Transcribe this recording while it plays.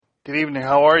Good evening.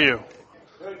 How are you?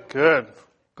 Good.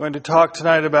 Going to talk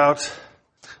tonight about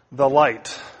the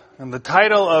light. And the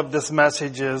title of this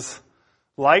message is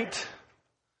Light,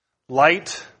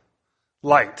 Light,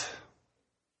 Light.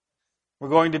 We're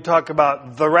going to talk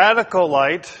about the radical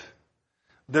light,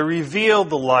 the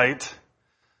revealed light,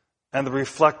 and the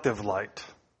reflective light.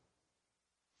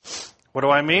 What do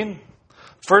I mean?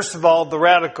 First of all, the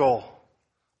radical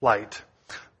light.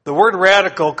 The word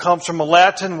radical comes from a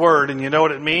Latin word, and you know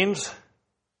what it means?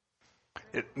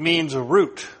 It means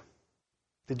root.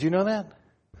 Did you know that?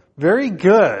 Very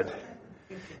good.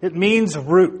 It means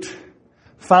root,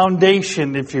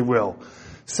 foundation, if you will.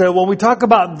 So when we talk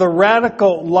about the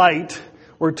radical light,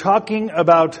 we're talking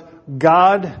about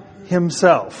God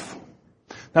Himself.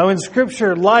 Now in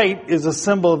Scripture, light is a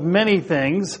symbol of many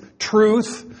things.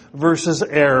 Truth versus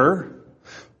error,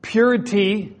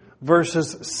 purity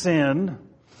versus sin,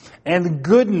 and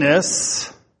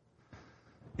goodness,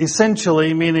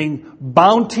 essentially meaning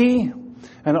bounty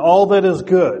and all that is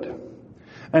good.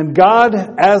 And God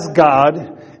as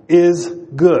God is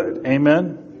good.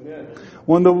 Amen?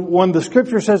 When the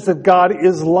Scripture says that God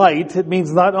is light, it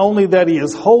means not only that He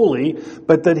is holy,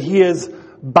 but that He is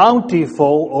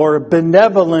bountiful or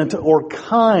benevolent or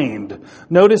kind.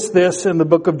 Notice this in the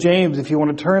book of James, if you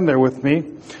want to turn there with me.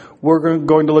 We're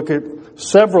going to look at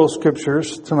several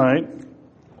scriptures tonight,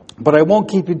 but I won't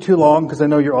keep you too long because I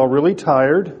know you're all really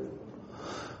tired.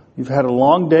 You've had a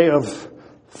long day of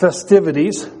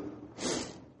festivities.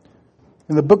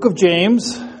 In the book of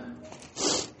James,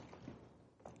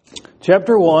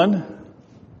 chapter 1,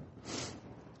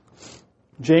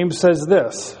 James says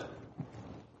this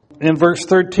in verse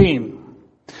 13.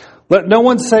 Let no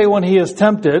one say when he is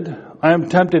tempted, I am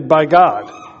tempted by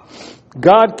God.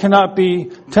 God cannot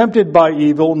be tempted by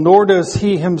evil, nor does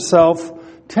He Himself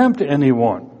tempt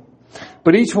anyone.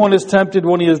 But each one is tempted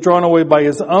when he is drawn away by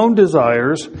his own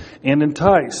desires and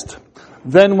enticed.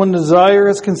 Then when desire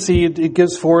is conceived, it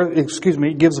gives birth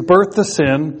to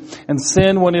sin, and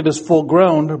sin, when it is full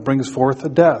grown, brings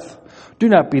forth death. Do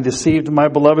not be deceived, my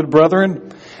beloved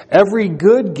brethren. Every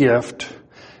good gift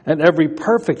and every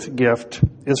perfect gift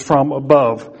is from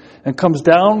above and comes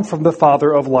down from the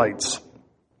Father of lights,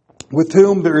 with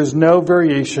whom there is no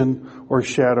variation or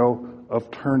shadow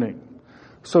of turning.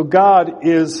 So God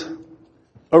is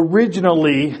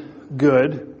originally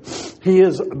good. He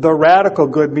is the radical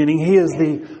good, meaning He is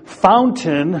the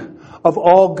fountain of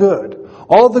all good.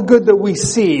 All the good that we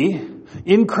see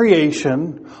in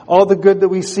creation, all the good that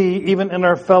we see even in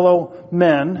our fellow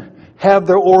men, have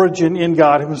their origin in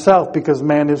God Himself, because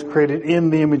man is created in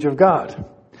the image of God.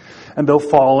 And though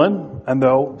fallen, and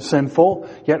though sinful,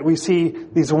 yet we see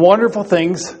these wonderful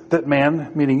things that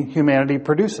man, meaning humanity,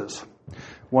 produces.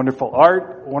 Wonderful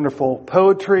art, wonderful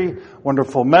poetry,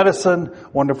 wonderful medicine,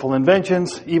 wonderful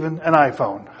inventions, even an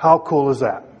iPhone. How cool is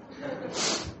that?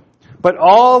 But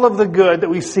all of the good that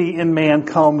we see in man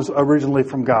comes originally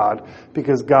from God,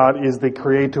 because God is the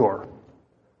creator.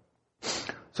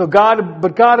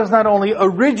 But God is not only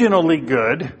originally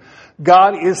good,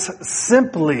 God is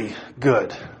simply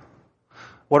good.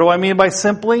 What do I mean by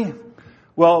simply?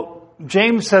 Well,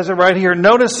 James says it right here.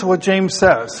 Notice what James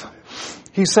says.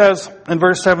 He says in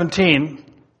verse 17,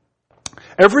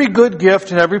 every good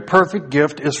gift and every perfect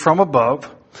gift is from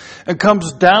above and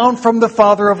comes down from the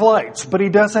Father of lights. But he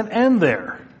doesn't end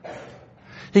there.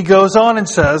 He goes on and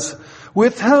says,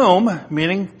 with whom,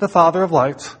 meaning the Father of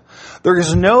lights, there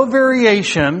is no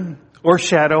variation or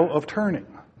shadow of turning.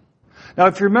 Now,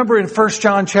 if you remember in 1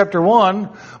 John chapter 1,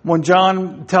 when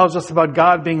John tells us about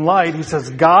God being light, he says,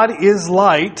 God is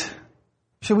light.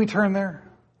 Should we turn there?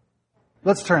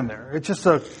 Let's turn there. It's just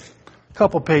a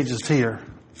couple pages here.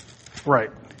 Right.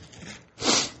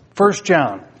 1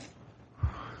 John.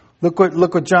 Look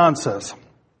what John says.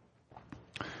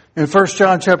 In 1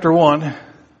 John chapter 1,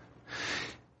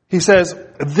 he says,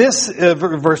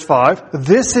 verse 5,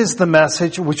 this is the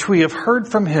message which we have heard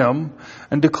from Him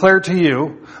and declare to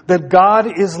you, that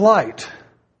God is light.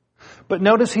 But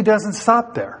notice he doesn't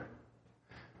stop there.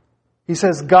 He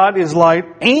says God is light,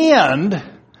 and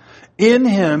in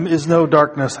Him is no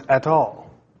darkness at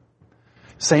all.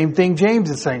 Same thing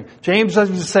James is saying. James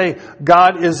doesn't just say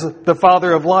God is the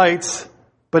Father of lights,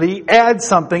 but he adds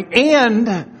something,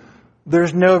 and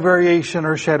there's no variation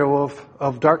or shadow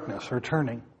of darkness or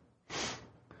turning.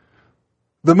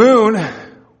 The moon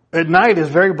at night is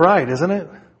very bright, isn't it?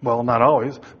 Well, not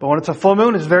always, but when it's a full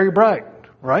moon, it's very bright,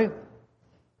 right?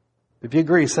 If you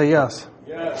agree, say yes.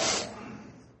 Yes.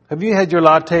 Have you had your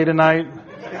latte tonight?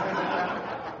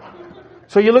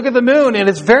 So you look at the moon and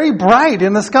it's very bright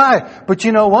in the sky. But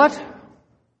you know what?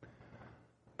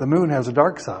 The moon has a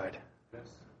dark side.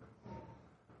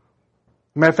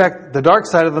 Matter of fact, the dark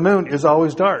side of the moon is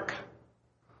always dark.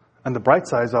 And the bright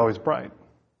side is always bright.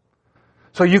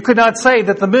 So you could not say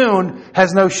that the moon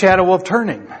has no shadow of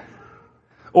turning.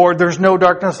 Or there's no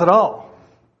darkness at all.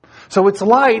 So it's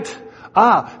light,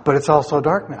 but it's also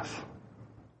darkness.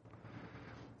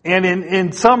 And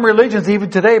in some religions, even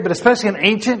today, but especially in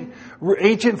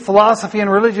ancient philosophy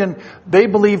and religion, they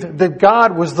believed that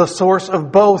God was the source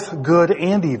of both good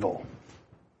and evil.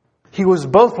 He was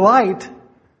both light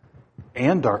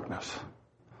and darkness.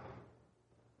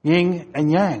 Yin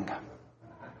and yang.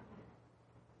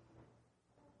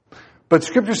 But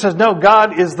Scripture says, no,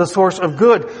 God is the source of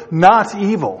good, not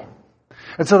evil.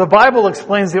 And so the Bible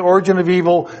explains the origin of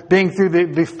evil being through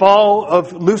the fall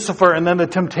of Lucifer and then the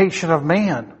temptation of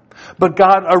man. But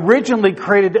God originally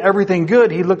created everything good.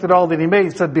 He looked at all that He made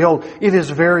and said, behold, it is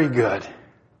very good.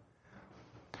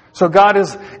 So God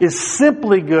is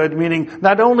simply good, meaning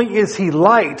not only is He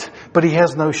light, but He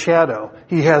has no shadow.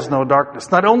 He has no darkness.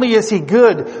 Not only is He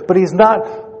good, but He's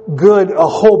not good a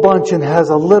whole bunch and has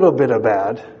a little bit of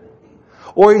bad.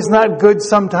 Or He's not good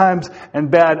sometimes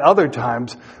and bad other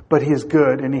times, but He is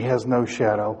good and He has no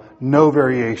shadow, no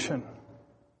variation.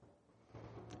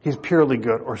 He's purely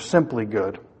good or simply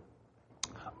good,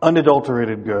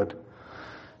 unadulterated good.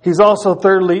 He's also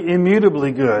thirdly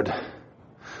immutably good,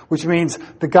 which means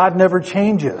that God never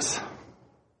changes.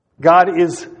 God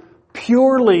is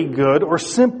purely good or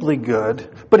simply good,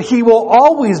 but He will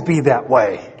always be that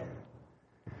way.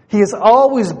 He has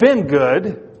always been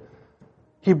good.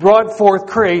 He brought forth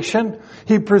creation.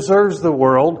 He preserves the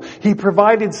world. He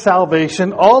provided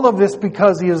salvation. All of this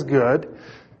because He is good.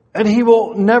 And He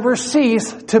will never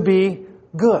cease to be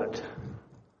good.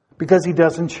 Because He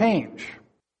doesn't change.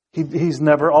 He's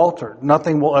never altered.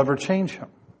 Nothing will ever change Him.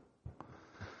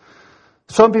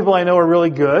 Some people I know are really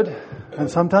good. And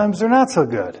sometimes they're not so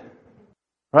good.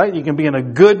 Right? You can be in a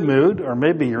good mood. Or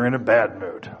maybe you're in a bad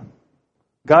mood.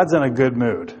 God's in a good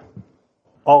mood.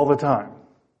 All the time.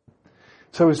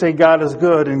 So we say God is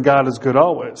good and God is good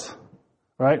always.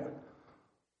 Right?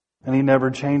 And He never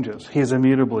changes. He is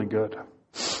immutably good.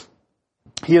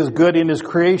 He is good in His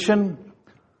creation.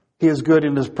 He is good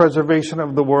in His preservation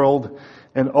of the world.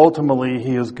 And ultimately,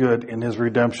 He is good in His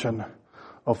redemption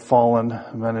of fallen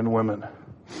men and women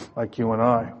like you and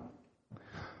I.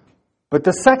 But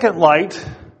the second light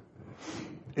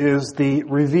is the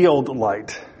revealed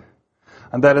light.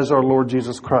 And that is our Lord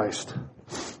Jesus Christ.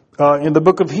 In the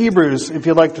book of Hebrews, if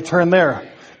you'd like to turn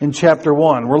there, in chapter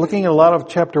 1. We're looking at a lot of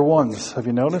chapter 1s. Have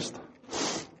you noticed?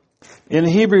 In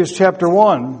Hebrews chapter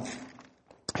 1,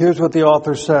 here's what the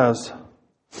author says.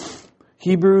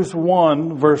 Hebrews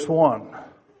 1, verse 1.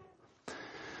 It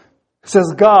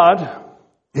says, God,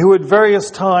 who at various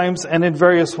times and in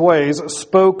various ways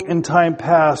spoke in time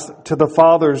past to the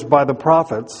fathers by the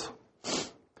prophets,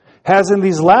 has in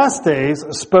these last days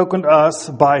spoken to us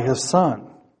by His Son,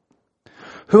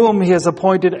 whom He has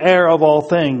appointed heir of all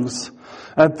things,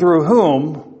 and through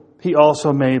whom He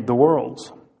also made the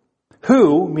worlds.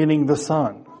 Who, meaning the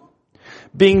Son,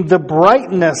 being the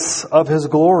brightness of His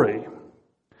glory,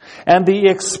 and the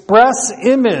express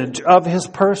image of His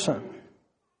person,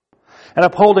 and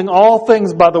upholding all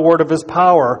things by the word of His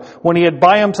power, when He had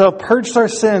by Himself purged our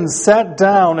sins, sat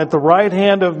down at the right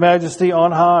hand of majesty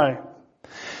on high,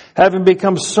 having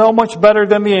become so much better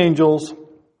than the angels,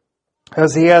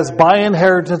 as He has by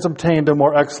inheritance obtained a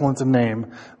more excellent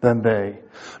name than they.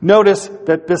 Notice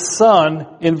that the Son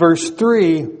in verse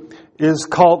 3 is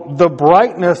called the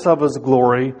brightness of His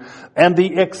glory and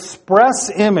the express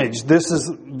image. This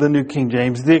is the New King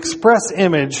James. The express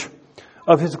image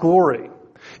of His glory.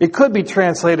 It could be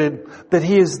translated that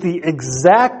He is the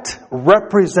exact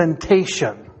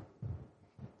representation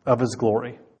of His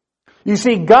glory. You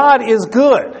see, God is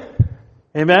good.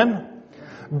 Amen?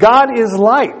 God is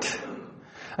light.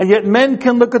 And yet men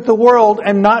can look at the world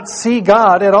and not see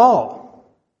God at all.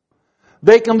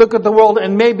 They can look at the world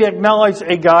and maybe acknowledge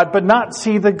a God, but not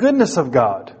see the goodness of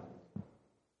God.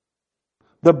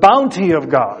 The bounty of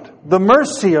God, the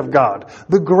mercy of God,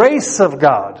 the grace of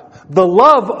God, the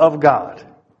love of God.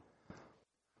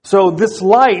 So this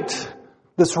light,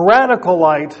 this radical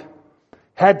light,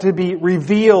 had to be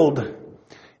revealed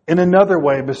in another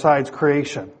way besides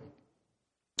creation.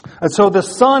 And so the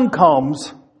Son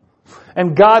comes,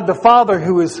 and God the Father,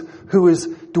 who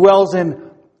dwells in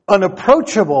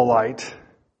unapproachable light,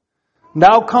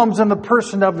 now comes in the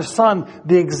person of the Son,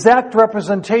 the exact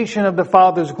representation of the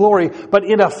Father's glory, but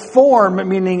in a form,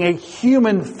 meaning a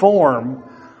human form,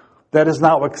 that is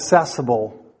now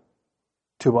accessible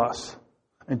to us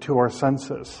and to our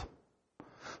senses.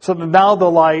 So that now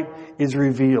the light is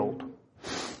revealed.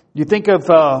 You think of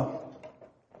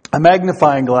a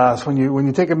magnifying glass. When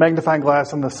you take a magnifying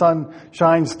glass and the sun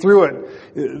shines through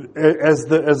it, as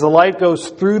the light goes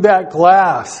through that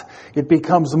glass, it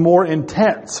becomes more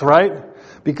intense, right?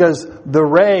 Because the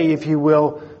ray, if you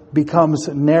will, becomes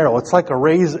narrow. It's like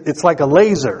a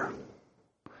laser.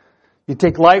 You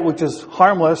take light, which is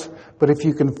harmless, but if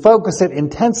you can focus it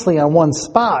intensely on one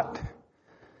spot,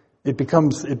 it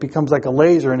becomes like a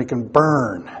laser and it can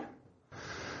burn.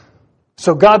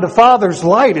 So God the Father's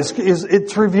light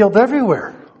it's revealed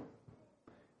everywhere.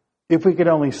 If we could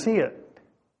only see it.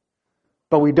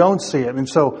 But we don't see it. And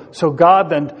so God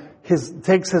then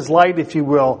takes His light, if you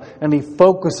will, and He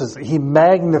focuses it, He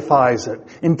magnifies it,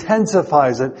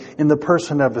 intensifies it in the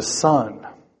person of His Son.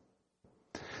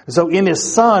 So in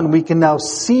His Son, we can now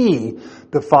see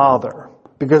the Father.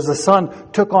 Because the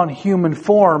Son took on human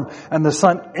form and the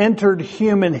Son entered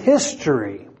human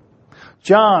history.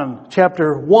 John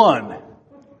chapter 1.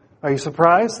 Are you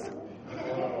surprised?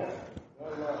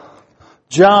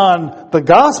 John, the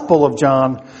Gospel of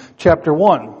John, chapter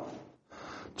 1.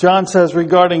 John says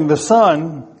regarding the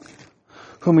Son,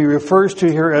 whom he refers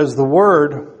to here as the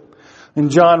Word, in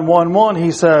John 1:1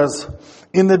 he says,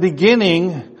 "In the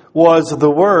beginning was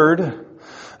the Word,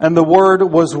 and the Word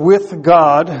was with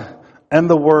God, and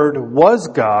the Word was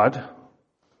God.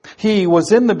 He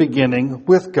was in the beginning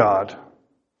with God.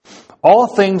 All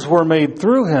things were made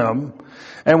through Him,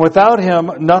 and without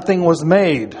Him nothing was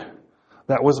made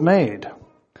that was made.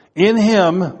 In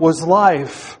Him was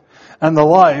life, and the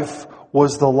life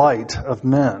was the light of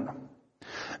men.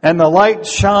 And the light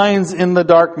shines in the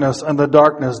darkness, and the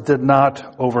darkness did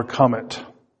not overcome it."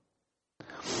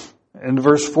 In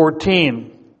verse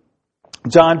 14,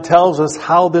 John tells us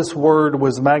how this Word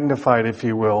was magnified, if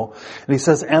you will. And he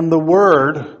says, "And the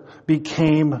Word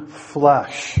became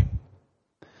flesh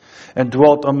and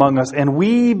dwelt among us, and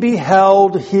we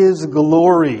beheld His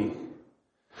glory."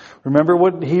 Remember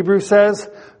what Hebrews says?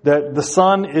 That the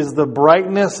Son is the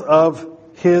brightness of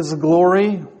His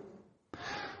glory.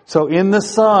 So in the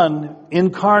Son,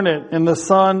 incarnate, in the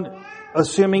Son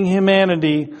assuming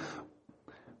humanity,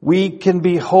 we can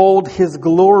behold His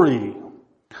glory.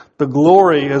 The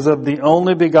glory is of the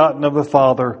only begotten of the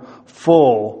Father,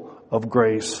 full of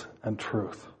grace and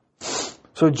truth.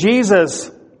 So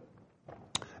Jesus,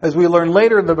 as we learn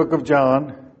later in the book of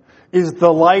John, is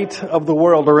the light of the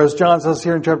world. Or as John says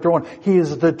here in chapter 1, He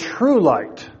is the true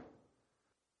light.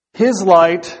 His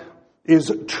light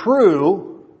is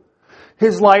true.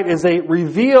 His light is a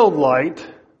revealed light.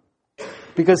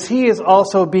 Because He is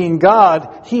also being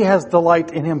God, He has the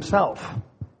light in Himself.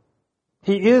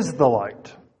 He is the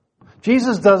light.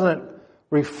 Jesus doesn't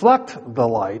reflect the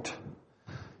light.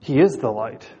 He is the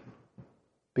light.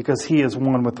 Because He is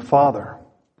one with the Father.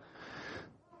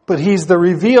 But He's the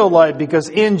revealed light because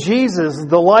in Jesus,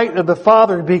 the light of the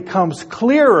Father becomes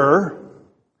clearer,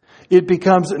 it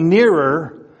becomes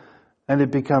nearer, and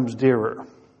it becomes dearer.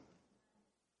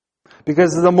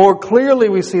 Because the more clearly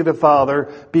we see the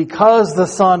Father, because the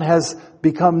Son has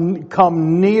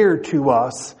come near to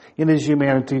us in His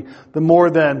humanity, the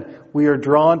more then we are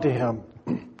drawn to Him.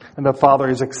 And the Father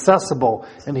is accessible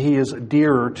and He is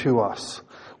dearer to us.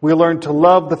 We learn to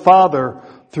love the Father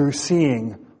through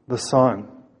seeing the Son.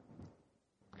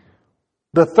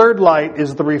 The third light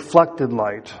is the reflected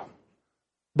light.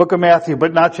 Book of Matthew,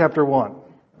 but not chapter 1.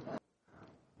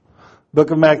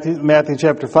 Book of Matthew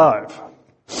chapter 5.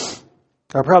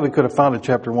 I probably could have found it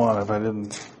chapter 1 if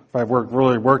I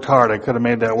really worked hard. I could have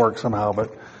made that work somehow.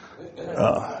 But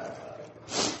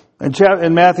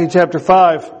in Matthew chapter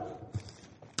 5,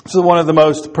 this is one of the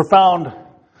most profound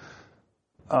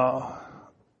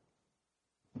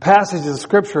passages of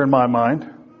Scripture in my mind.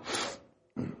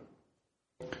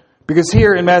 Because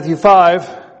here in Matthew 5,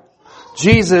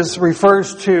 Jesus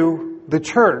refers to the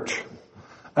church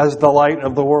as the light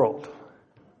of the world.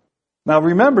 Now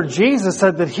remember, Jesus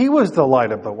said that He was the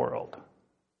light of the world.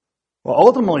 Well,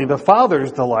 ultimately, the Father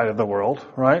is the light of the world,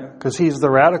 right? Because He's the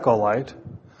radical light.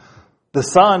 The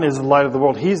Son is the light of the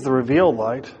world. He's the revealed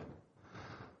light.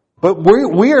 But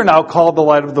we are now called the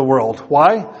light of the world.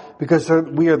 Why? Because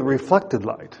we are the reflected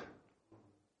light.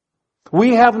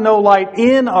 We have no light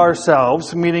in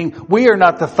ourselves, meaning we are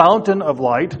not the fountain of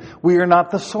light. We are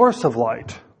not the source of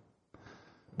light.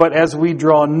 But as we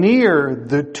draw near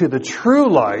to the true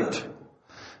light,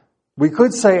 we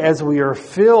could say as we are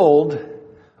filled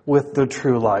with the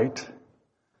true light,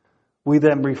 we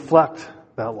then reflect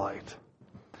that light.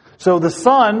 So the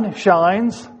sun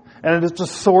shines, and it is the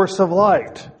source of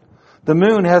light. The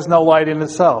moon has no light in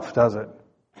itself, does it?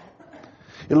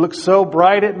 It looks so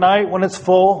bright at night when it's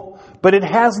full, but it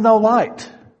has no light.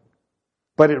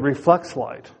 But it reflects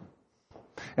light.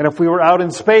 And if we were out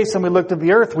in space and we looked at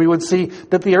the earth, we would see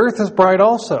that the earth is bright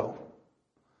also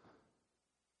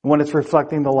when it's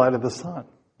reflecting the light of the sun.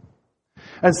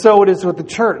 And so it is with the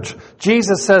church.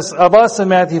 Jesus says of us in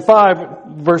Matthew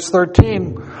 5, verse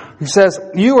 13, He says,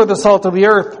 "You are the salt of the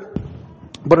earth,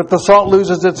 but if the salt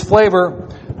loses its flavor,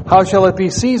 how shall it be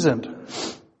seasoned?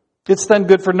 It's then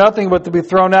good for nothing but to be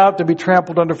thrown out, to be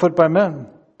trampled underfoot by men.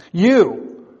 You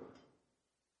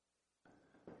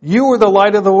are the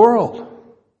light of the world.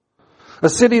 A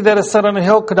city that is set on a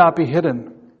hill cannot be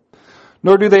hidden.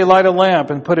 Nor do they light a lamp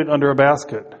and put it under a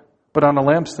basket, but on a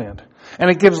lampstand. And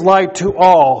it gives light to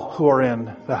all who are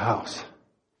in the house."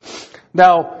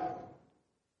 Now,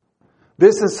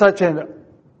 this is such an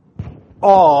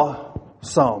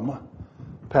awesome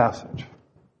passage.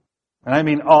 And I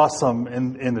mean awesome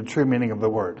in the true meaning of the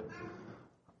word.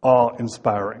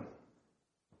 Awe-inspiring.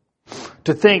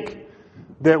 To think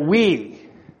that we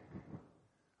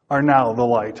are now the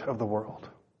light of the world.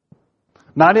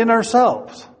 Not in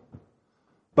ourselves,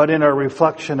 but in our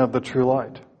reflection of the true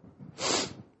light.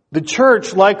 The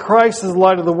church, like Christ, is the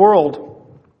light of the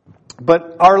world,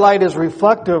 but our light is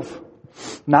reflective,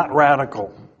 not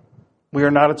radical. We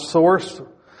are not its source.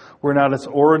 We're not its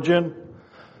origin.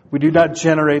 We do not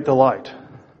generate the light.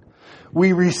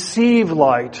 We receive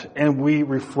light and we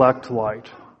reflect light.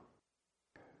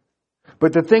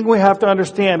 But the thing we have to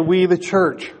understand, we the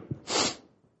church,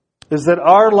 is that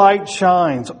our light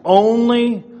shines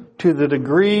only to the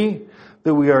degree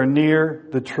that we are near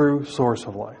the true source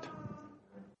of light.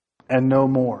 And no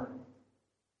more.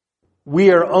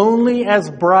 We are only as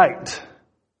bright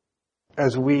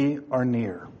as we are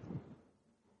near.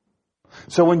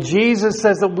 So when Jesus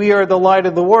says that we are the light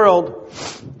of the world,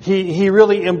 he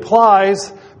really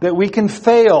implies that we can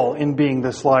fail in being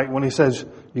this light when He says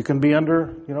you can be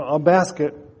under, a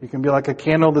basket. You can be like a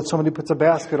candle that somebody puts a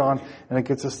basket on and it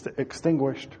gets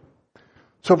extinguished.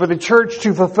 So for the church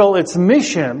to fulfill its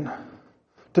mission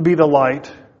to be the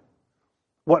light,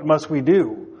 what must we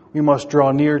do? We must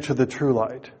draw near to the true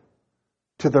light,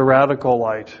 to the radical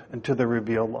light, and to the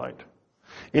revealed light.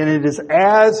 And it is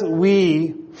as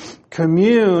we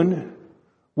commune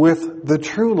with the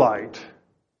true light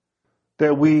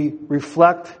that we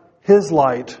reflect His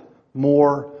light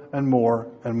more and more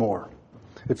and more.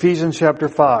 Ephesians chapter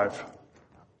 5.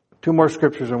 2 more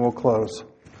scriptures and we'll close.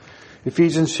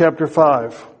 Ephesians chapter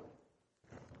 5.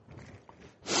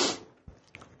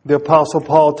 The Apostle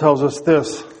Paul tells us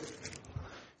this.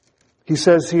 He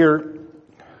says here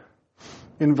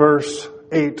in verse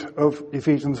 8 of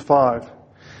Ephesians 5,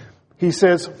 he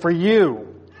says, "For you,"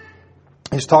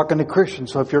 he's talking to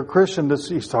Christians, so if you're a Christian,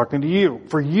 he's talking to you.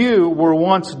 "For you were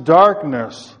once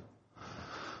darkness,"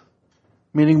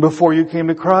 meaning before you came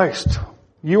to Christ.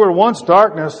 "You were once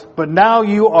darkness, but now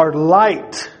you are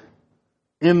light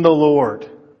in the Lord.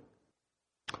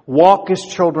 Walk as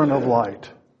children of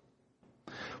light.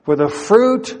 For the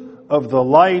fruit of the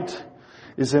light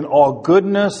is in all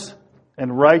goodness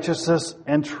and righteousness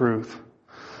and truth,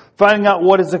 finding out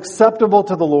what is acceptable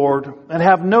to the Lord, and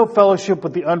have no fellowship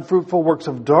with the unfruitful works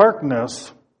of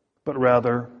darkness, but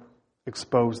rather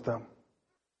expose them."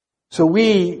 So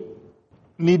we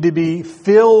need to be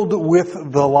filled with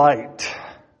the light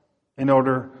in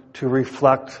order to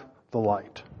reflect the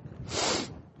light.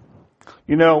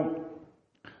 In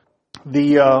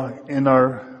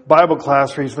our Bible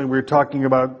class recently, we were talking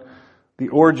about the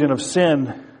origin of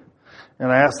sin.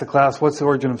 And I asked the class, what's the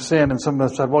origin of sin? And some of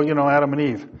them said, well, Adam and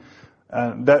Eve.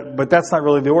 But that's not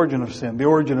really the origin of sin. The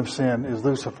origin of sin is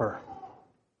Lucifer.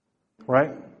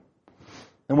 Right?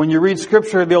 And when you read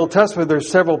Scripture in the Old Testament, there's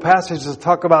several passages that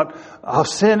talk about how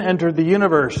sin entered the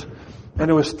universe. And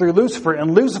it was through Lucifer.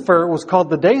 And Lucifer was called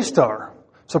the day star.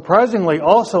 Surprisingly,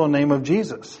 also a name of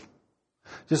Jesus.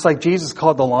 Just like Jesus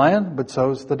called the lion, but so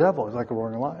is the devil. He's like a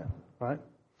roaring lion. Right?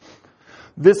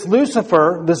 This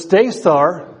Lucifer, this day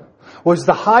star, was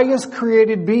the highest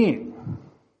created being.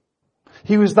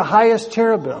 He was the highest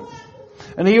cherubim.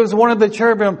 And he was one of the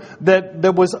cherubim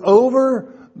that was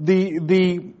over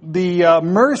the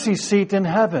mercy seat in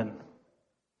heaven.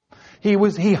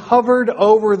 He hovered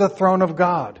over the throne of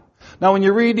God. Now when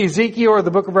you read Ezekiel or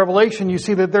the book of Revelation, you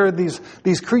see that there are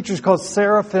these creatures called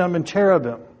seraphim and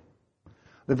cherubim.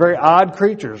 They're very odd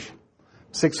creatures.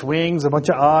 6 wings, a bunch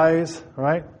of eyes,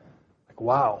 right? Like,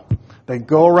 wow. They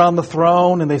go around the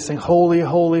throne and they sing, "Holy,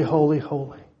 holy, holy,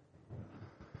 holy."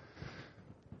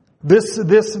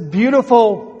 This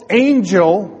beautiful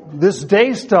angel, this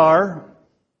day star,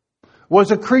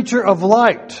 was a creature of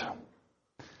light.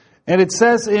 And it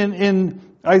says in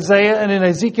Isaiah and in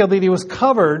Ezekiel that he was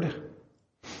covered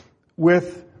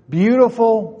with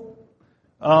beautiful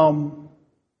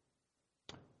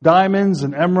diamonds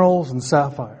and emeralds and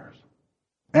sapphires.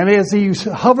 And as he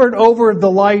hovered over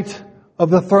the light of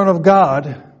the throne of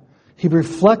God, he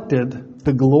reflected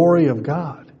the glory of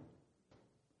God.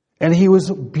 And he was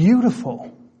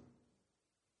beautiful.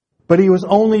 But he was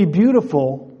only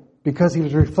beautiful because he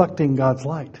was reflecting God's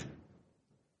light.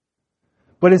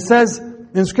 But it says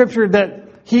in Scripture that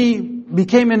he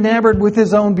became enamored with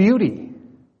his own beauty.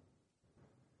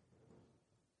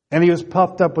 And he was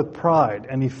puffed up with pride,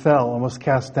 and he fell and was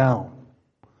cast down.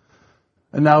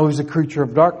 And now he's a creature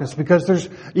of darkness, because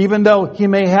even though he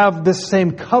may have this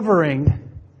same covering,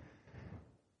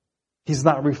 he's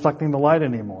not reflecting the light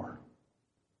anymore.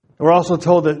 We're also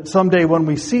told that someday when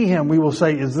we see him, we will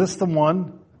say, is this the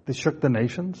one that shook the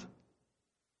nations?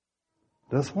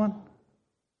 This one?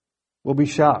 We'll be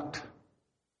shocked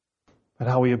at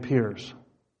how he appears.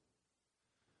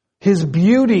 His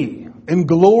beauty and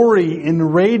glory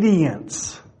and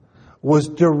radiance was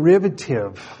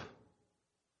derivative.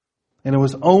 And it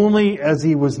was only as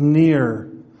he was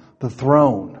near the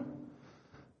throne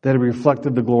that it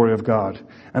reflected the glory of God.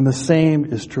 And the same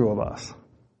is true of us.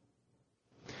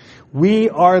 We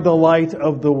are the light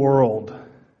of the world.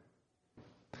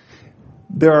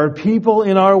 There are people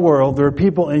in our world, there are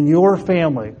people in your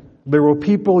family, there are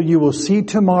people you will see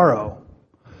tomorrow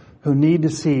who need to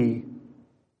see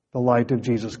the light of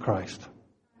Jesus Christ.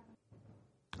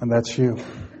 And that's you.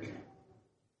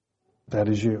 That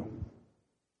is you.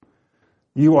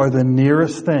 You are the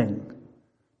nearest thing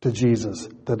to Jesus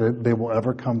that they will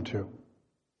ever come to.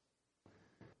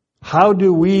 How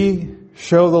do we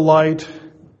show the light?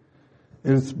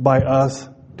 It is by us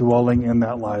dwelling in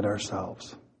that light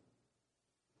ourselves.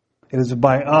 It is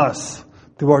by us,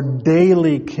 through our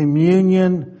daily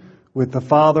communion with the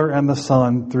Father and the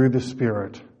Son through the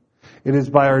Spirit. It is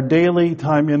by our daily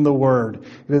time in the Word.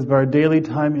 It is by our daily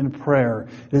time in prayer.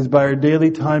 It is by our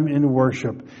daily time in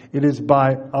worship. It is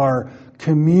by our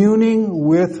communing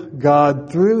with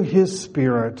God through His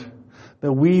Spirit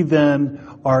that we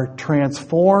then are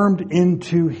transformed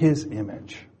into His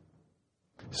image.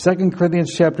 2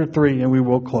 Corinthians chapter 3, and we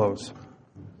will close.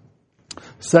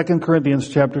 2 Corinthians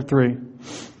chapter 3.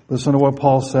 Listen to what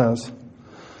Paul says.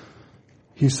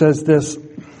 He says this,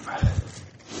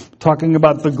 talking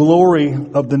about the glory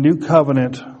of the new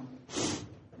covenant.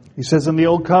 He says in the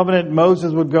old covenant,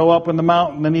 Moses would go up on the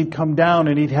mountain, then he'd come down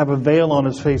and he'd have a veil on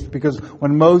his face, because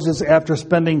when Moses, after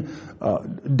spending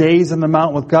days in the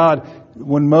mountain with God,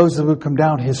 when Moses would come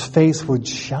down, his face would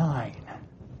shine.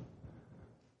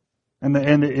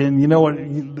 And you know what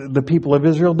the people of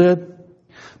Israel did?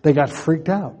 They got freaked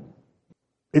out.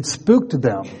 It spooked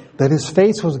them that his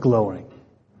face was glowing.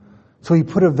 So he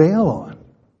put a veil on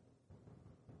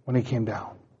when he came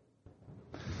down.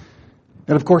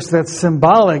 And of course, that's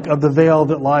symbolic of the veil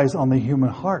that lies on the human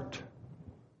heart.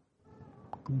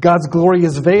 God's glory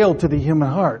is veiled to the human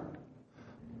heart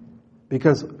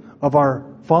because of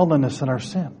our fallenness and our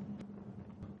sin.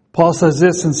 Paul says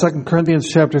this in 2 Corinthians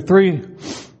chapter 3,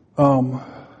 talking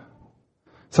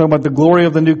about the glory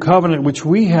of the new covenant which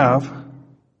we have.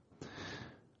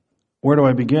 Where do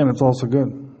I begin? It's also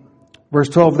good. Verse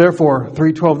 12, therefore,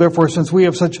 3:12, therefore, since we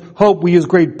have such hope, we use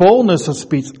great boldness of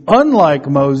speech, unlike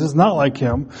Moses, not like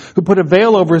him, who put a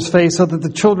veil over his face so that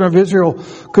the children of Israel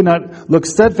could not look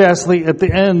steadfastly at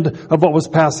the end of what was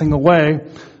passing away.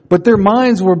 But their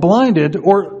minds were blinded,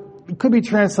 or it could be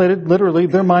translated literally,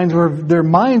 their minds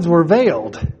were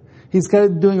veiled. He's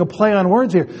doing a play on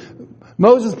words here.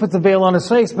 Moses put the veil on his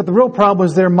face, but the real problem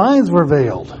was their minds were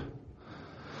veiled.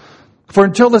 For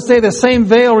until this day, the same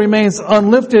veil remains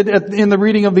unlifted in the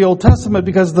reading of the Old Testament,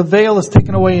 because the veil is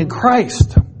taken away in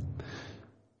Christ.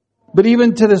 But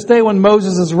even to this day, when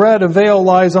Moses is read, a veil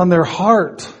lies on their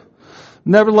heart.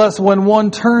 Nevertheless, when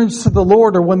one turns to the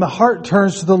Lord, or when the heart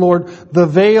turns to the Lord, the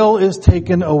veil is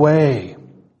taken away.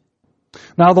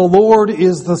 Now the Lord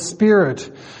is the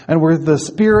Spirit, and where the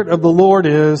Spirit of the Lord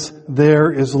is, there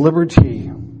is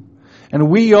liberty. And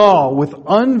we all, with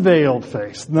unveiled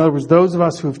face, in other words, those of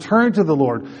us who have turned to the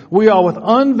Lord, we all with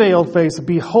unveiled face,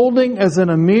 beholding as in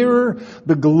a mirror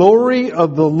the glory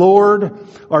of the Lord,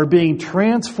 are being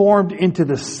transformed into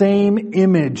the same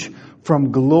image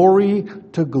from glory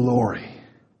to glory,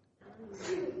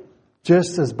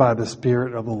 just as by the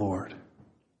Spirit of the Lord.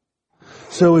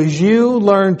 So as you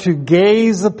learn to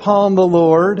gaze upon the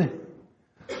Lord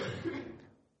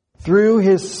through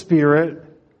His Spirit,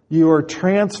 you are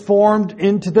transformed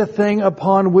into the thing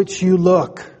upon which you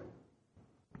look.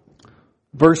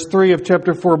 Verse 3 of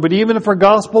chapter 4, but even if our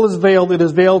gospel is veiled, it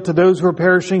is veiled to those who are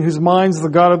perishing, whose minds the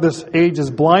God of this age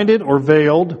is blinded or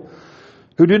veiled,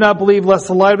 who do not believe, lest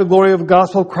the light of the glory of the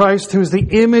gospel of Christ, who is the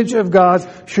image of God,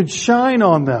 should shine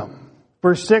on them.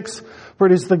 Verse 6, for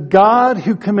it is the God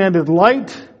who commanded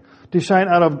light to shine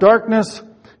out of darkness,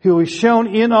 who is shown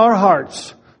in our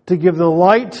hearts to give the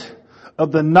light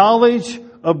of the knowledge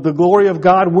of the glory of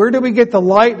God. Where do we get the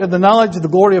light of the knowledge of the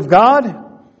glory of God?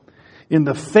 In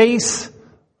the face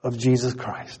of Jesus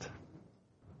Christ.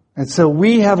 And so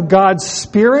we have God's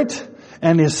Spirit,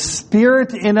 and His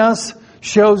Spirit in us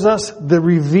shows us the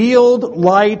revealed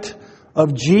light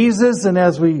of Jesus. And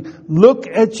as we look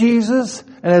at Jesus,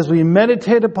 and as we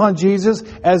meditate upon Jesus,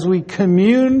 as we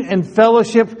commune and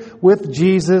fellowship with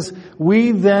Jesus,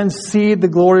 we then see the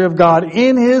glory of God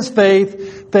in His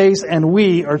face, and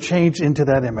we are changed into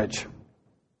that image.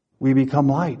 We become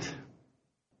light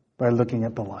by looking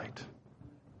at the light.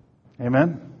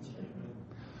 Amen?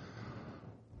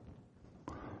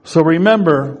 So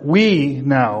remember, we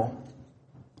now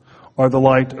are the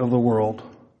light of the world.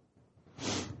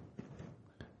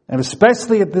 And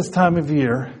especially at this time of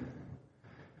year,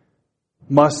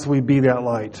 must we be that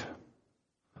light.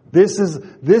 This is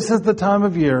the time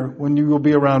of year when you will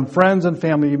be around friends and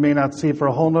family you may not see for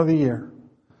a whole nother year.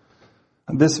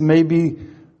 And this may be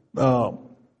one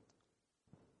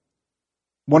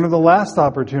of the last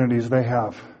opportunities they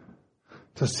have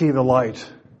to see the light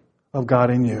of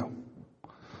God in you.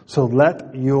 So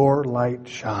let your light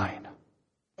shine.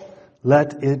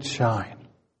 Let it shine.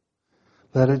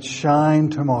 Let it shine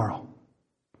tomorrow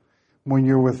when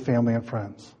you're with family and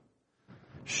friends.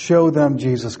 Show them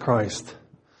Jesus Christ,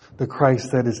 the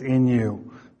Christ that is in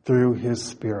you through His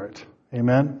Spirit.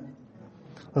 Amen?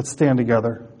 Let's stand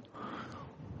together.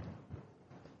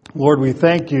 Lord, we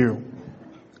thank You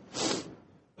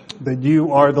that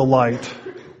You are the light.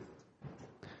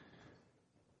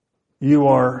 You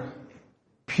are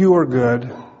pure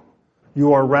good.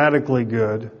 You are radically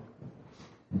good.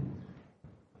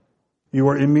 You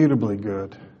are immutably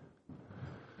good.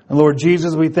 And Lord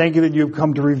Jesus, we thank You that You have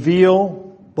come to reveal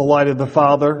the light of the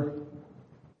Father.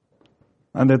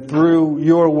 And that through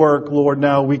Your work, Lord,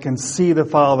 now we can see the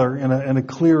Father in a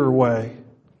clearer way.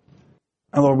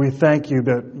 And Lord, we thank You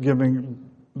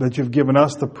that You've given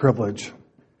us the privilege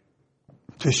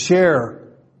to share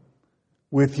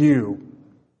with You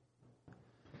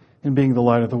in being the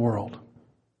light of the world.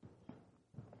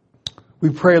 We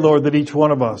pray, Lord, that each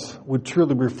one of us would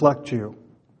truly reflect You.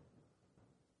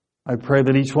 I pray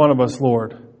that each one of us,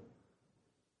 Lord,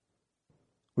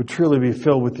 would truly be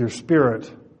filled with Your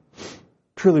Spirit,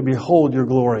 truly behold Your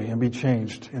glory and be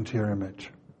changed into Your image,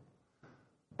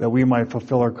 that we might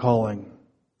fulfill our calling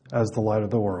as the light of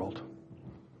the world.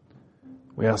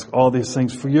 We ask all these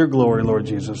things for Your glory, Lord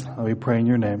Jesus, and we pray in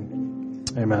Your name.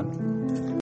 Amen.